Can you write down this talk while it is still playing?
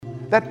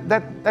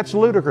That's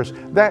ludicrous.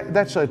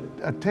 That's a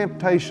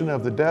temptation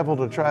of the devil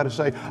to try to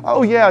say,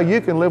 oh yeah, you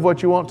can live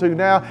what you want to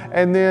now,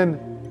 and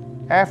then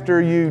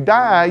after you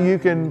die, you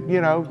can,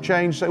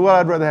 change, say, well,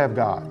 I'd rather have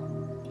God.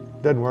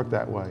 Doesn't work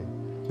that way.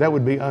 That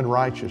would be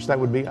unrighteous. That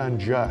would be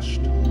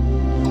unjust.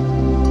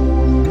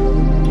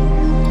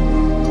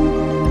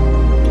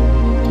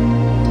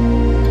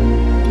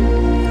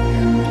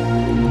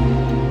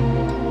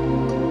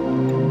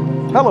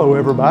 Hello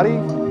everybody,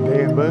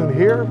 Dan Boone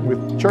here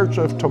with Church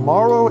of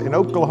Tomorrow in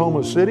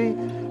Oklahoma City,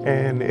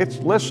 and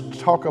let's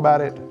talk about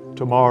it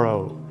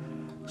tomorrow.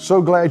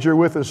 So glad you're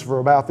with us for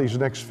about these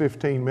next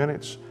 15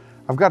 minutes.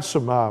 I've got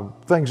some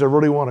things I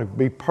really want to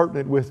be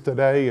pertinent with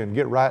today and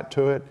get right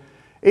to it.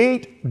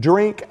 Eat,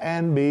 drink,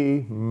 and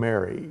be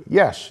merry.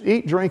 Yes,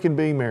 eat, drink, and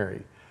be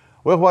merry.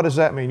 Well, what does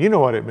that mean? You know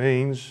what it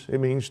means. It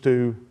means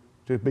to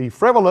be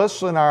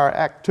frivolous in our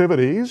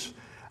activities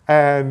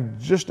and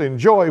just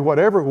enjoy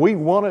whatever we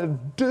want to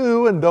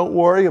do and don't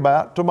worry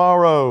about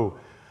tomorrow.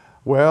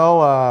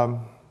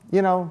 Well,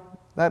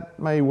 that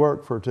may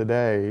work for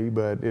today,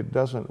 but it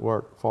doesn't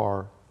work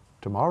for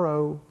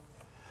tomorrow.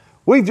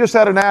 We've just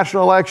had a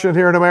national election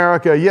here in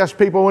America. Yes,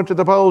 people went to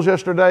the polls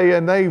yesterday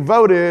and they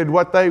voted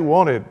what they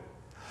wanted.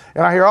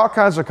 And I hear all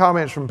kinds of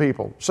comments from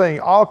people saying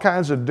all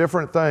kinds of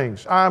different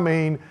things. I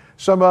mean,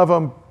 some of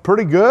them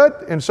pretty good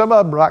and some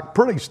of them like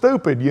pretty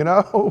stupid,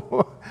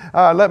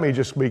 Let me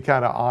just be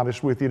kind of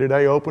honest with you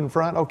today, open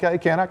front, okay?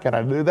 Can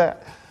I do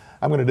that?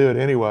 I'm going to do it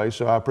anyway,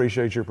 so I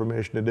appreciate your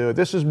permission to do it.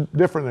 This is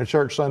different than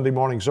church Sunday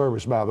morning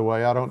service, by the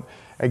way. I don't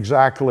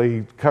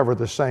exactly cover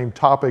the same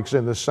topics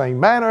in the same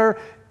manner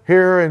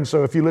here, and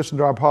so if you listen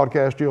to our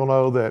podcast, you'll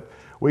know that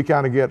we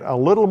kind of get a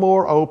little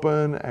more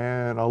open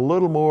and a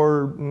little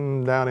more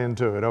down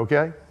into it,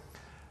 okay?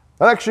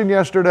 Election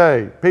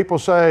yesterday, people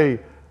say,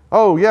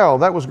 oh yeah,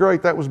 that was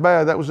great, that was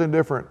bad, that was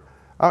indifferent.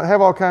 I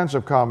have all kinds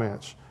of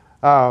comments.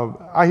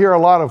 I hear a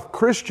lot of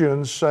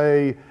Christians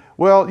say,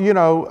 well,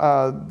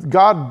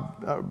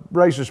 God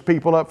raises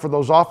people up for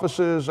those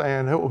offices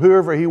and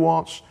whoever He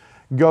wants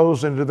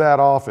goes into that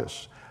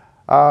office.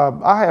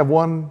 I have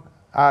one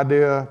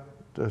idea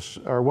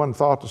or one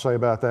thought to say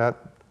about that.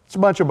 It's a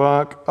bunch of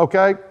bunk,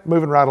 okay?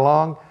 Moving right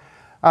along.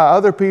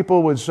 Other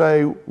people would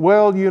say,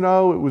 well,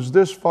 it was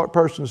this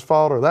person's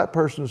fault or that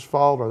person's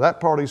fault or that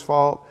party's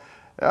fault.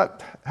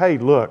 Hey,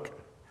 look,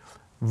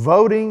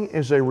 voting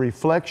is a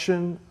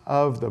reflection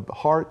of the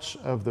hearts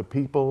of the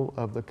people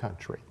of the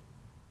country.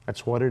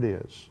 That's what it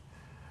is.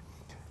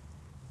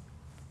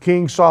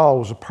 King Saul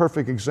was a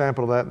perfect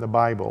example of that in the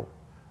Bible.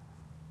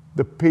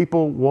 The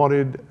people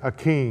wanted a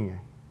king.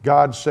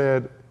 God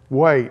said,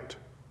 wait.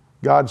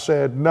 God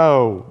said,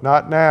 no,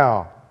 not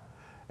now.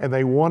 And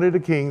they wanted a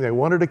king, they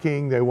wanted a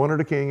king, they wanted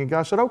a king. And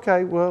God said,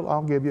 okay, well,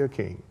 I'll give you a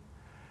king.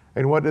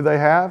 And what did they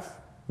have?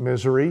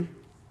 Misery.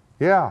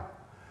 Yeah.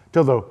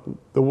 Till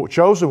the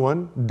chosen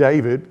one,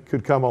 David,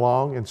 could come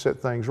along and set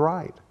things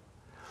right.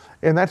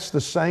 And that's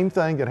the same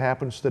thing that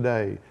happens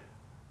today.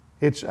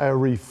 It's a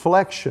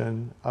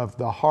reflection of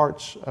the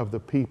hearts of the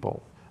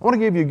people. I want to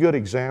give you a good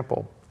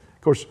example.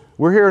 Of course,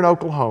 we're here in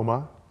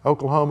Oklahoma.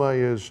 Oklahoma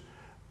is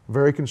a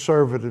very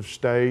conservative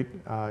state.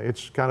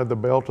 It's kind of the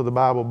belt of the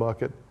Bible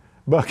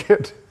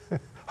bucket.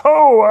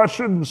 Oh, I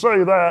shouldn't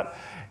say that.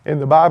 In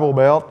the Bible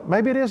belt.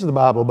 Maybe it is the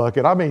Bible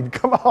bucket. I mean,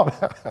 come on.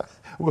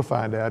 We'll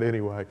find out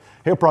anyway.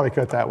 He'll probably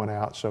cut that one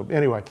out. So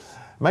anyway,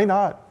 may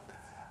not.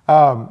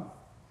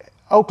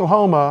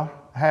 Oklahoma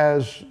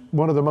has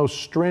one of the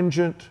most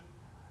stringent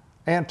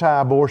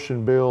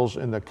anti-abortion bills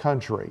in the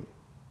country.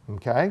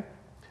 Okay?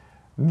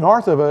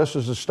 North of us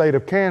is the state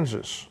of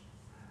Kansas.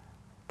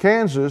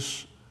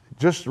 Kansas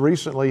just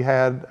recently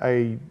had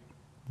a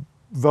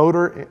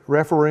voter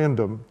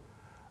referendum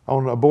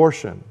on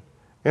abortion.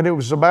 And it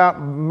was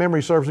about,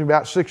 memory serves me,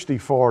 about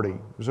 60-40.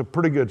 It was a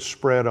pretty good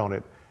spread on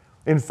it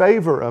in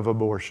favor of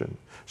abortion.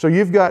 So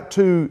you've got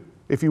two,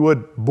 if you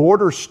would,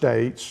 border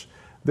states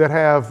that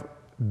have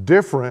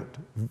different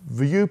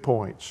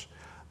viewpoints.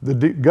 The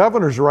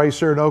governor's race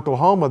here in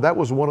Oklahoma, that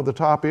was one of the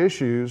top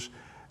issues.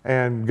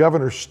 And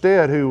Governor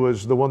Stead, who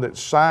was the one that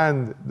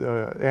signed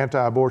the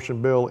anti-abortion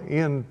bill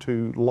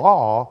into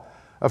law,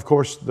 of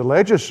course, the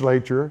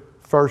legislature,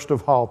 first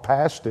of all,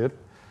 passed it.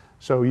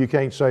 So you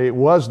can't say it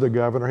was the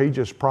governor. He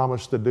just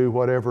promised to do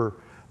whatever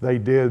they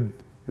did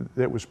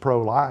that was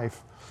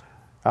pro-life.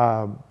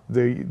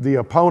 The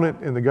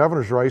opponent in the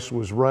governor's race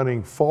was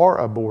running for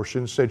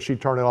abortion, said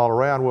she'd turn it all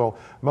around. Well,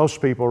 most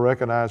people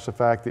recognize the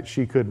fact that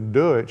she couldn't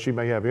do it. She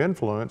may have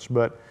influence,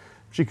 but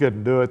she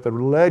couldn't do it. The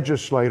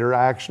legislator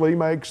actually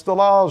makes the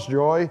laws,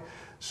 Joy.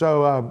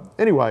 So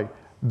anyway,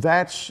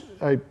 that's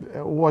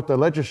what the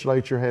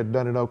legislature had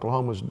done in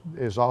Oklahoma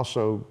is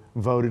also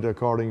voted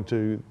according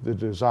to the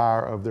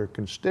desire of their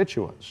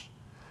constituents.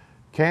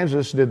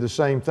 Kansas did the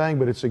same thing,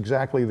 but it's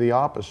exactly the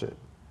opposite.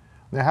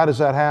 Now, how does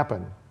that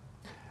happen?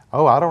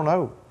 Oh, I don't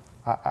know.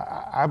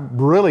 I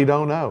really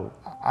don't know.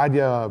 I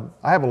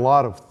have a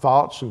lot of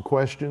thoughts and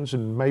questions,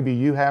 and maybe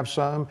you have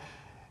some.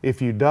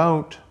 If you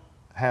don't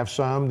have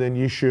some, then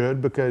you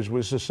should, because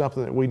this is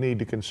something that we need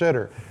to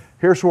consider.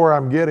 Here's where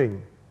I'm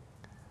getting.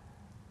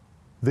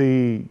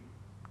 The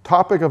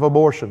topic of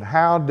abortion,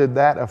 how did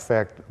that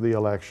affect the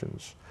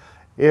elections?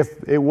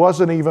 If it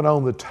wasn't even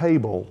on the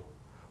table,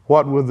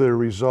 what would the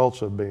results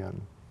have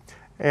been?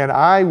 And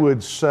I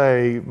would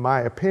say,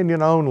 my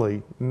opinion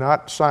only,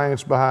 not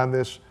science behind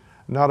this,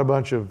 not a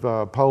bunch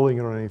of polling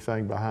or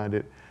anything behind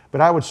it,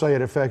 but I would say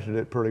it affected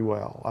it pretty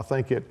well. I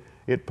think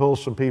it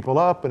pulls some people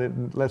up and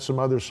it lets some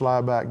others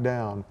slide back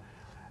down.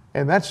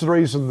 And that's the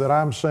reason that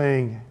I'm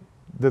saying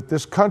that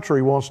this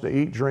country wants to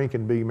eat, drink,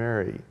 and be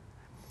merry.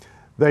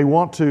 They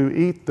want to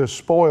eat the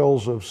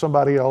spoils of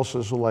somebody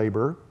else's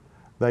labor.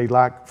 They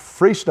like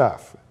free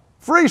stuff.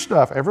 Free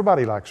stuff.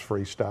 Everybody likes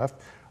free stuff.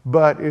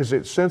 But is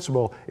it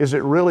sensible? Is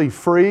it really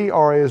free,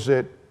 or is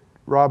it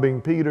robbing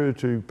Peter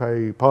to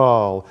pay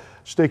Paul?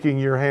 Sticking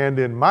your hand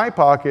in my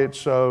pocket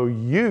so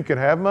you can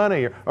have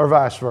money, or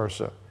vice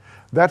versa.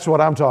 That's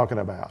what I'm talking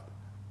about.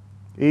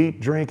 Eat,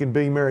 drink, and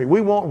be merry.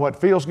 We want what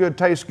feels good,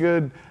 tastes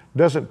good,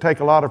 doesn't take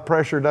a lot of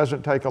pressure,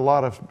 doesn't take a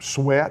lot of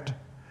sweat,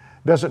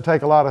 doesn't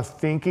take a lot of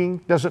thinking,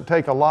 doesn't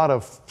take a lot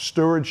of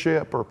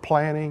stewardship or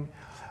planning.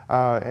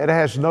 It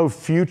has no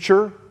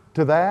future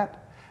to that.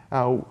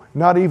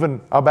 Not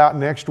even about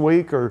next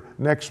week or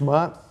next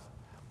month.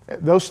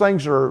 Those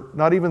things are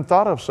not even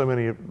thought of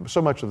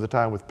so much of the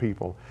time with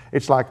people.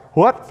 It's like,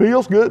 what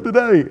feels good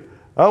today?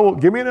 Oh,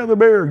 give me another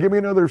beer, give me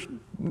another,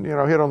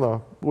 hit on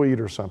the weed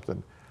or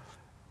something.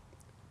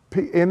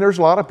 And there's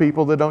a lot of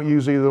people that don't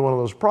use either one of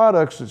those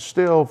products that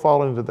still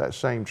fall into that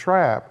same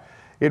trap.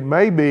 It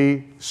may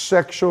be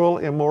sexual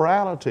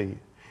immorality.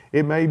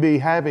 It may be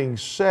having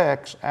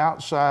sex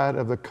outside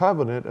of the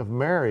covenant of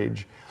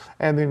marriage,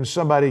 and then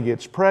somebody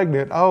gets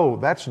pregnant. Oh,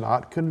 that's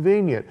not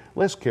convenient.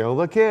 Let's kill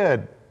the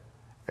kid.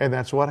 And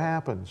that's what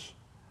happens.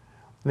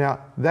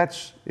 Now,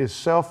 that's as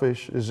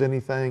selfish as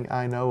anything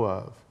I know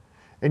of.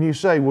 And you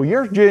say, well,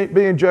 you're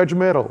being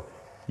judgmental.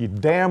 You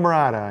damn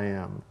right I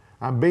am.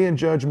 I'm being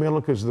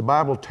judgmental because the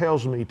Bible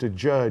tells me to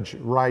judge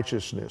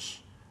righteousness.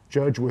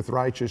 Judge with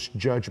righteous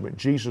judgment.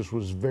 Jesus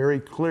was very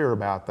clear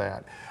about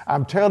that.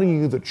 I'm telling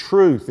you the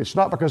truth. It's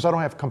not because I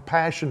don't have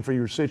compassion for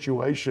your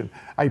situation.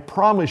 I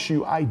promise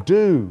you I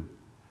do.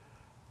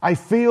 I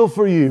feel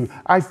for you.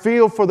 I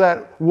feel for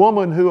that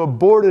woman who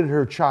aborted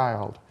her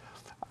child.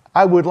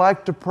 I would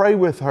like to pray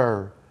with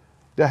her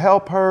to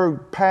help her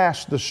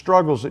pass the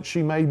struggles that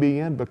she may be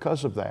in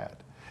because of that.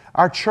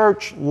 Our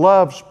church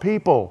loves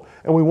people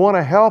and we want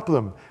to help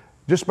them.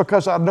 Just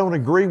because I don't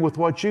agree with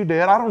what you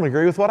did, I don't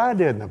agree with what I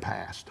did in the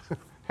past.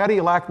 How do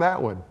you like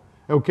that one?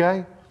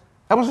 Okay?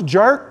 I was a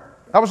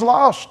jerk. I was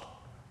lost.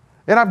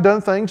 And I've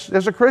done things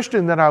as a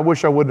Christian that I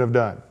wish I wouldn't have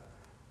done.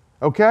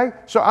 Okay?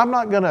 So I'm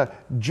not going to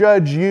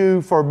judge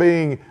you for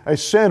being a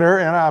sinner,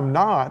 and I'm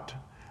not.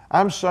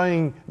 I'm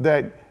saying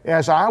that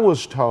as I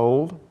was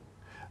told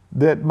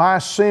that my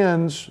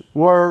sins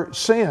were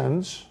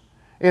sins,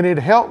 and it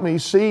helped me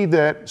see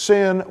that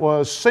sin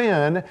was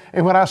sin,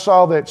 and when I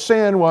saw that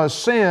sin was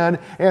sin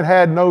and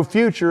had no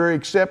future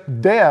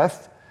except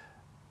death,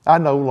 I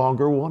no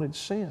longer wanted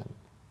sin.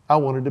 I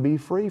wanted to be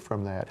free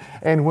from that.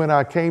 And when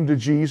I came to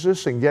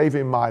Jesus and gave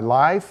Him my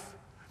life,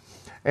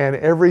 and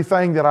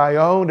everything that I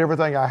owned,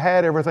 everything I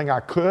had, everything I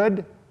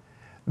could,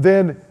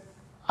 then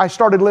I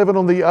started living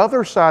on the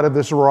other side of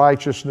this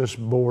righteousness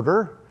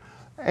border,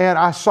 and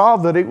I saw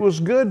that it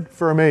was good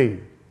for me.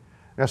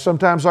 Now,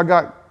 sometimes I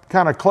got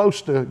kind of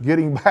close to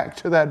getting back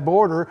to that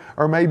border,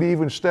 or maybe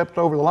even stepped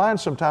over the line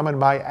sometime in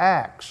my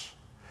acts,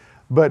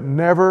 but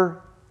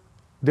never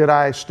did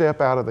I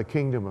step out of the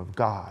kingdom of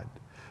God,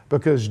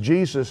 because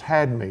Jesus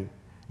had me.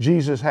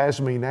 Jesus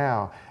has me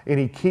now, and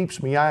He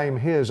keeps me. I am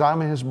His. I'm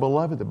His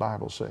beloved, the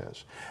Bible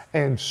says.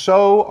 And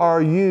so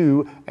are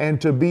you,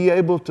 and to be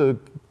able to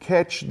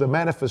catch the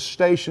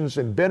manifestations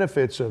and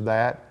benefits of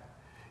that,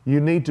 you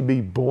need to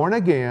be born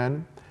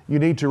again. You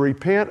need to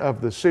repent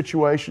of the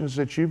situations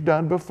that you've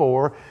done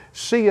before,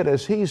 see it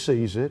as He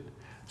sees it,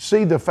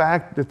 see the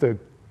fact that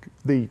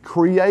the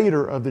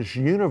Creator of this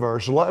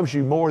universe loves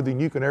you more than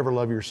you can ever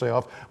love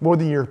yourself, more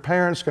than your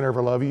parents can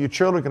ever love you, your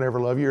children can ever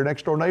love you, your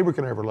next door neighbor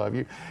can ever love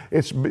you.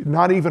 It's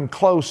not even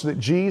close that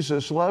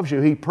Jesus loves you.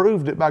 He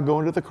proved it by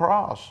going to the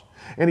cross.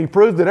 And He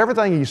proved that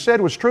everything He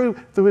said was true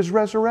through His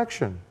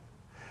resurrection.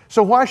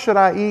 So why should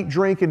I eat,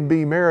 drink, and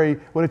be merry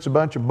when it's a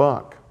bunch of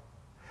bunk?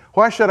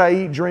 Why should I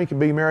eat, drink,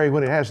 and be merry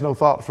when it has no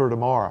thought for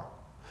tomorrow?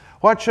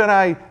 Why should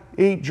I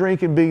eat,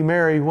 drink, and be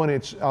merry when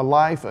it's a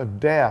life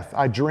of death?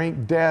 I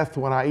drink death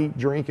when I eat,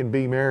 drink, and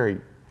be merry.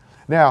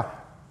 Now,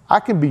 I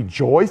can be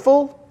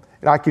joyful,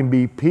 and I can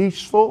be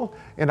peaceful,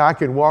 and I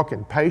can walk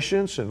in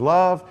patience and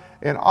love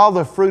and all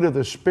the fruit of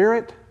the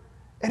Spirit,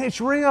 and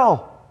it's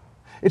real.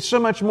 It's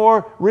so much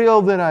more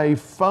real than a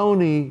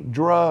phony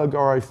drug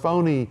or a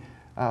phony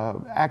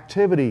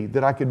activity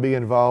that I could be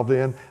involved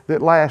in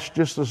that lasts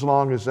just as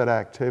long as that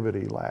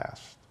activity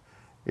lasts.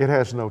 It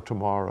has no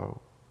tomorrow.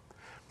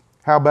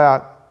 How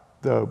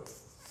about the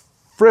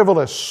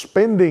frivolous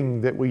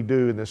spending that we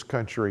do in this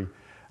country?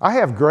 I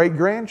have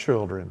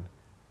great-grandchildren.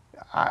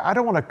 I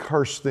don't want to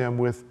curse them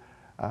with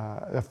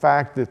the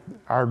fact that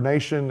our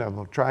nation, and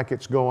the track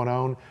it's going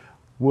on,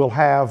 will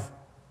have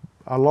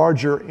a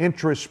larger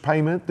interest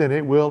payment than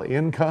it will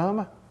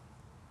income.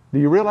 Do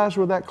you realize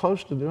we're that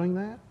close to doing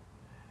that?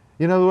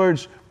 In other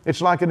words,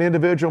 it's like an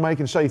individual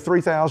making, say,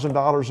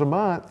 $3,000 a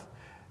month,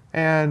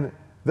 and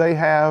they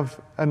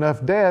have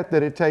enough debt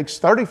that it takes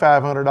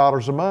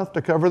 $3,500 a month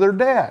to cover their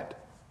debt.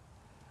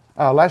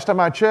 Last time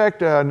I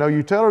checked, no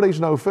utilities,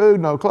 no food,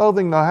 no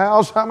clothing, no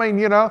house. I mean,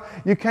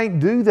 you can't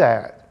do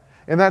that.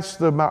 And that's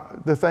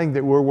the thing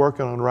that we're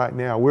working on right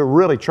now. We're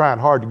really trying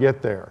hard to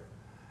get there.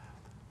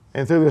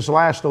 And through this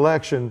last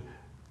election,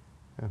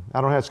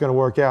 I don't know how it's going to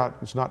work out.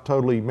 It's not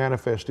totally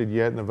manifested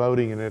yet in the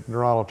voting and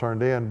they're all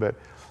turned in. But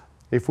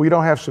if we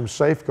don't have some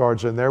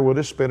safeguards in there, we'll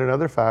just spend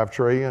another $5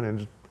 trillion,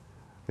 and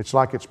it's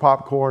like it's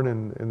popcorn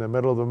in the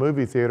middle of the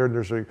movie theater, and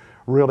there's a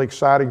real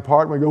exciting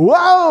part, and we go,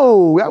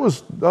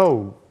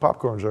 whoa,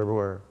 popcorn's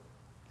everywhere.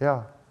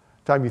 Yeah.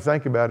 The time you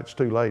think about it, it's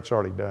too late. It's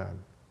already done.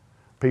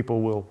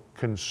 People will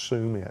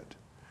consume it.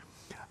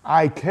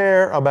 I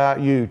care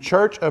about you.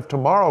 Church of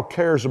Tomorrow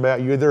cares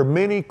about you. There are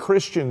many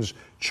Christians,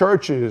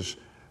 churches,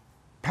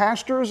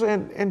 pastors,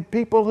 and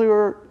people who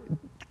are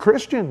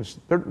Christians.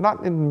 They're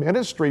not in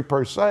ministry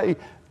per se.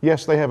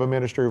 Yes, they have a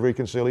ministry of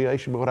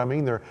reconciliation, but what I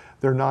mean,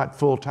 they're not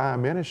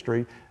full-time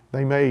ministry.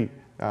 They may,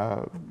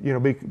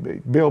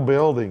 build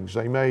buildings.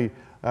 They may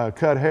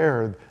cut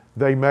hair.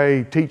 They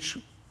may teach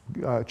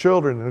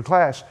children in a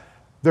class.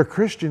 They're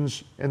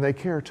Christians, and they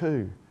care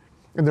too.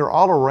 And they're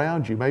all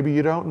around you. Maybe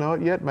you don't know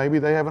it yet. Maybe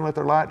they haven't let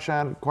their light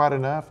shine quite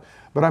enough.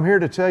 But I'm here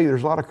to tell you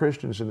there's a lot of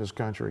Christians in this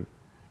country.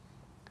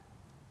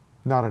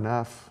 Not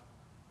enough.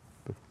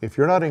 But if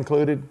you're not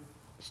included,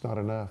 it's not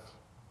enough.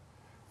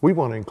 We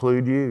want to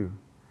include you.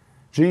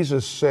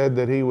 Jesus said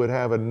that He would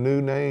have a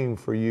new name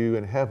for you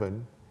in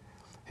heaven.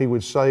 He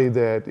would say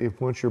that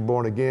if once you're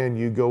born again,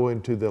 you go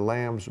into the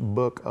Lamb's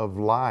book of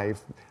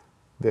life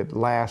that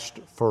lasts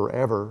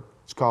forever.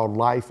 It's called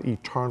life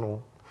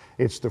eternal.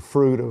 It's the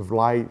fruit of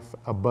life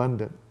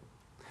abundant.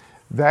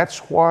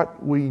 That's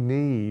what we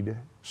need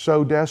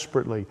so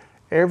desperately.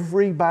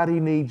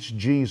 Everybody needs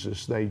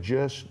Jesus. They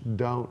just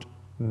don't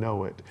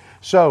know it.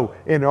 So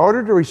in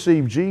order to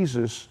receive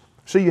Jesus,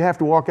 you have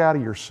to walk out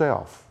of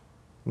yourself,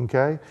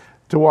 okay,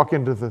 to walk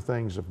into the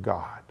things of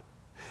God.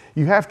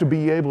 You have to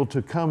be able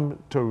to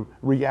come to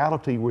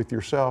reality with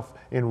yourself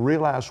and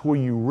realize where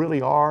you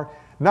really are,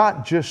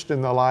 not just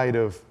in the light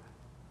of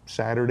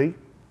Saturday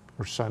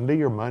or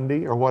Sunday or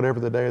Monday or whatever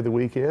the day of the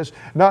week is,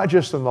 not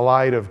just in the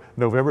light of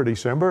November,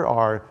 December,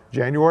 or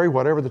January,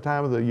 whatever the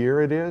time of the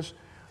year it is.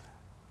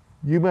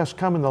 You must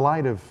come in the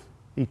light of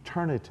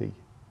eternity,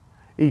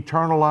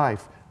 eternal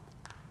life.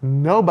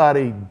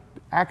 Nobody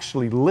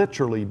actually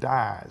literally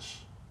dies,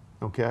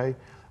 okay?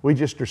 We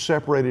just are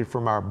separated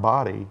from our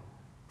body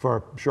for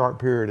a short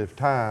period of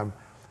time.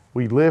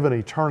 We live in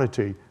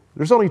eternity.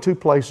 There's only two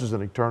places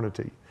in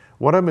eternity.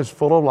 One of them is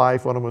full of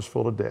life, one of them is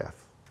full of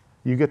death.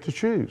 You get to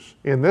choose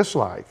in this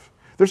life.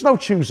 There's no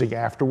choosing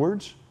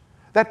afterwards.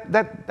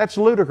 That's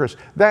ludicrous.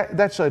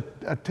 That's a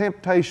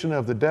temptation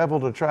of the devil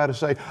to try to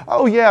say,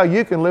 oh yeah,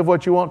 you can live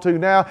what you want to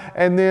now,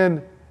 and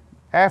then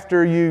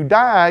after you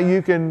die,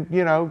 you can,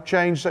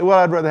 change, say, well,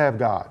 I'd rather have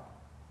God.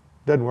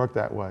 Doesn't work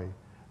that way.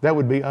 That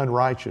would be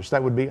unrighteous.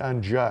 That would be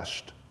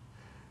unjust.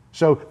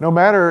 So no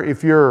matter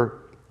if you're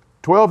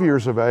 12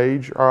 years of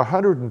age or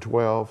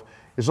 112,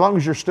 as long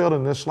as you're still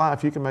in this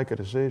life, you can make a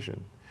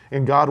decision.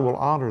 And God will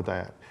honor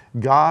that.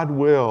 God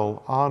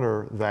will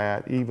honor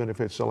that even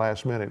if it's the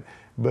last minute.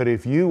 But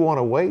if you want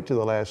to wait to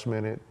the last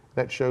minute,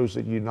 that shows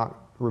that you're not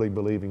really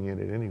believing in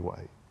it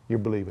anyway. You're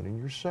believing in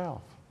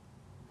yourself.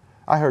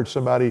 I heard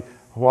somebody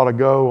a while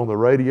ago on the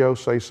radio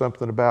say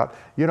something about,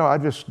 I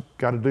just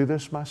got to do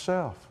this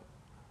myself.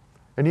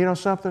 And you know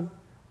something?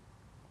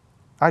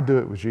 I do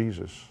it with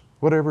Jesus,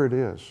 whatever it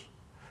is.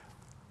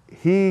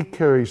 He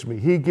carries me.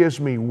 He gives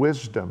me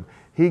wisdom.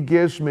 He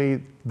gives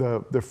me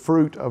the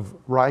fruit of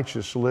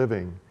righteous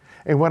living.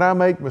 And when I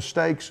make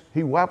mistakes,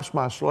 He wipes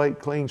my slate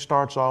clean,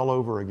 starts all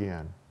over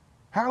again.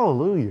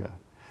 Hallelujah.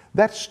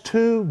 That's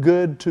too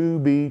good to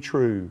be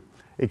true,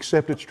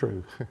 except it's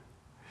true.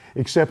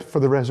 Except for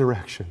the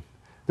resurrection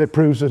that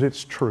proves that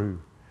it's true.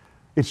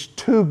 It's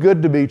too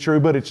good to be true,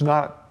 but it's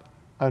not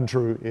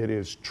untrue. It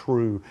is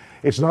true.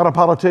 It's not a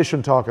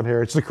politician talking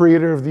here. It's the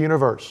Creator of the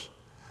universe.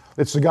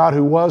 It's the God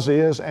who was,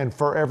 is, and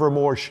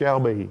forevermore shall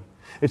be.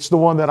 It's the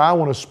one that I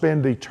want to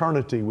spend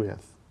eternity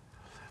with.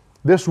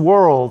 This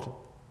world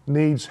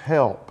needs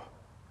help.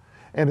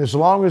 And as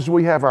long as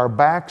we have our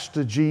backs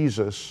to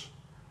Jesus,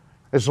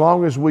 as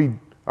long as we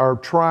are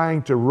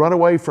trying to run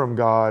away from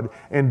God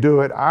and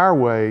do it our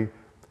way,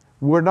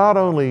 we're not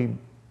only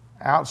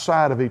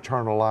outside of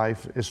eternal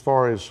life as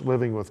far as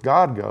living with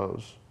God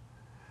goes,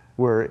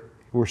 we're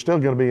still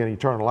going to be in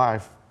eternal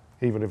life,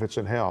 even if it's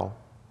in hell.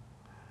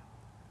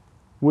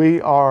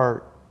 We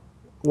are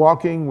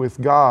walking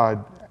with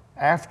God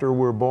after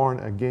we're born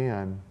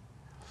again,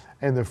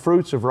 and the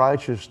fruits of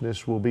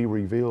righteousness will be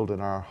revealed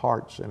in our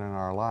hearts and in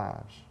our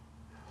lives.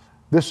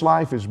 This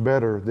life is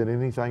better than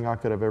anything I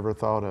could have ever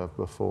thought of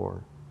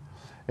before.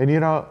 And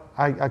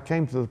I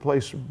came to the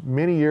place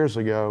many years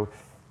ago,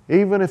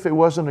 Even if it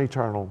wasn't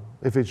eternal,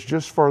 if it's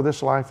just for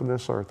this life and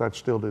this earth, I'd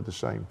still do the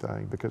same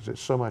thing because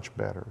it's so much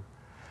better.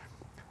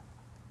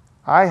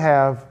 I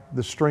have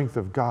the strength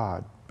of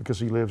God because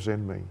He lives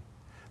in me.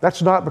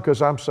 That's not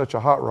because I'm such a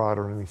hot rod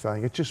or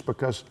anything. It's just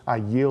because I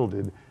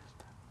yielded.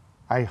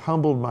 I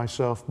humbled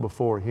myself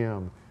before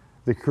Him,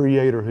 the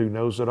Creator who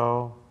knows it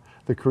all,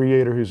 the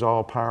Creator who's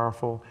all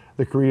powerful,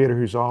 the Creator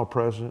who's all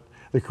present,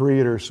 the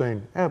Creator is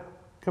saying, hey,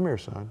 come here,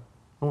 son.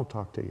 I want to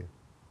talk to you.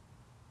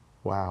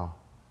 Wow.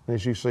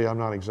 As you see, I'm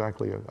not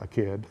exactly a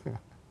kid. A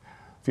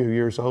few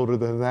years older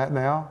than that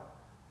now.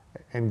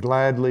 And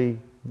gladly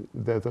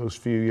that those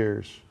few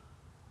years,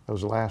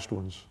 those last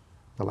ones,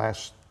 the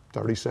last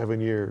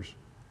 37 years,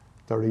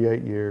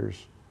 38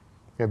 years,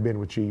 have been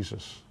with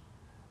Jesus.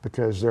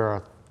 Because they're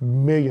a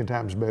million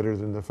times better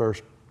than the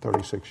first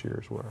 36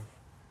 years were.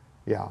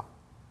 Yeah.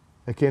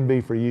 It can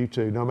be for you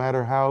too. No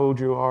matter how old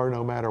you are,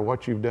 no matter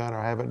what you've done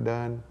or haven't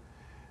done.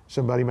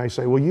 Somebody may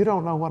say, well, you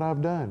don't know what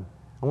I've done.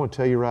 I want to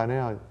tell you right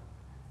now, it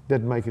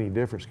doesn't make any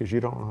difference because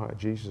you don't know what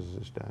Jesus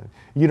has done.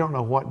 You don't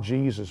know what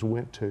Jesus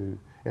went to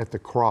at the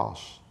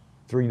cross,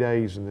 3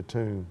 days in the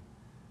tomb,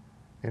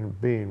 and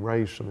being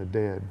raised from the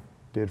dead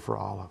did for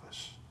all of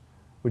us.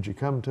 Would you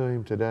come to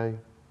Him today?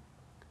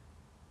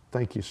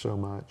 Thank you so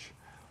much.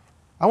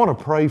 I want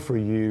to pray for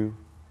you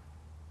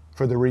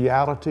for the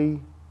reality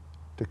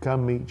to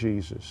come meet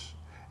Jesus.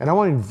 And I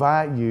want to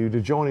invite you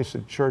to join us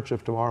at Church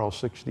of Tomorrow,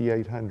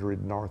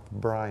 6800 North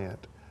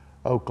Bryant,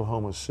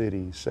 Oklahoma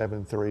City,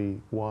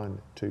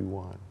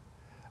 73121.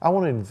 I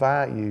want to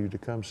invite you to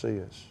come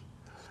see us.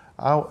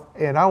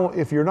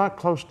 If you're not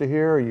close to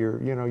here, or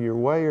you're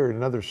away or in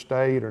another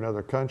state or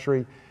another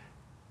country,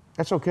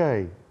 that's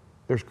okay.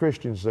 There's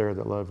Christians there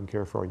that love and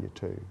care for you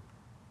too.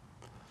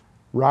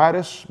 Write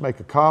us, make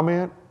a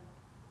comment,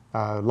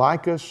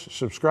 like us,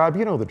 subscribe.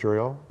 You know the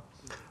drill.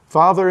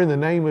 Father, in the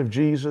name of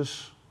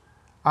Jesus,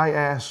 I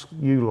ask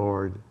you,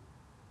 Lord,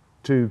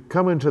 to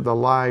come into the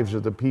lives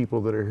of the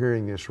people that are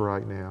hearing this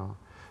right now.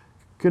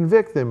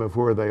 Convict them of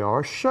where they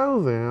are.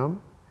 Show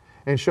them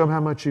and show them how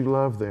much you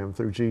love them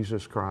through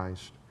Jesus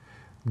Christ.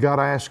 God,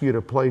 I ask you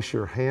to place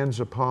your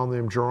hands upon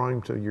them, draw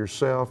them to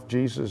yourself.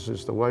 Jesus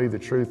is the way, the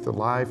truth, the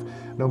life.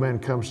 No man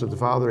comes to the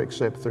Father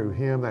except through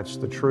Him. That's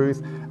the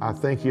truth. I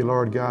thank you,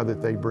 Lord God,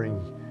 that they bring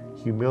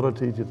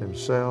humility to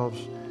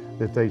themselves,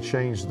 that they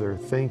change their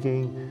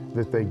thinking,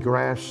 that they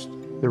grasp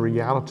the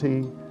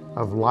reality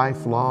of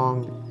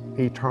lifelong,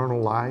 eternal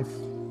life,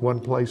 one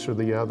place or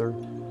the other,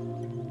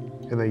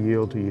 and they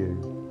yield to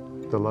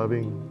you, the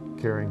loving,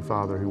 caring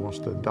Father who wants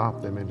to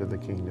adopt them into the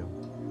kingdom.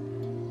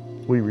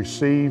 We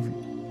receive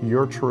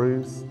your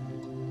truth.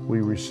 We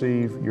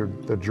receive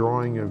the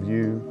drawing of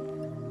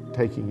you,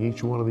 taking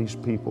each one of these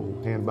people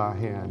hand by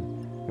hand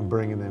and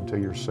bringing them to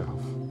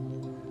yourself.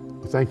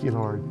 We thank you,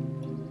 Lord,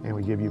 and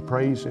we give you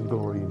praise and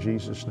glory in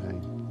Jesus'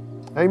 name.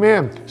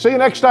 Amen. See you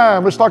next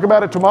time. Let's talk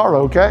about it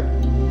tomorrow, okay?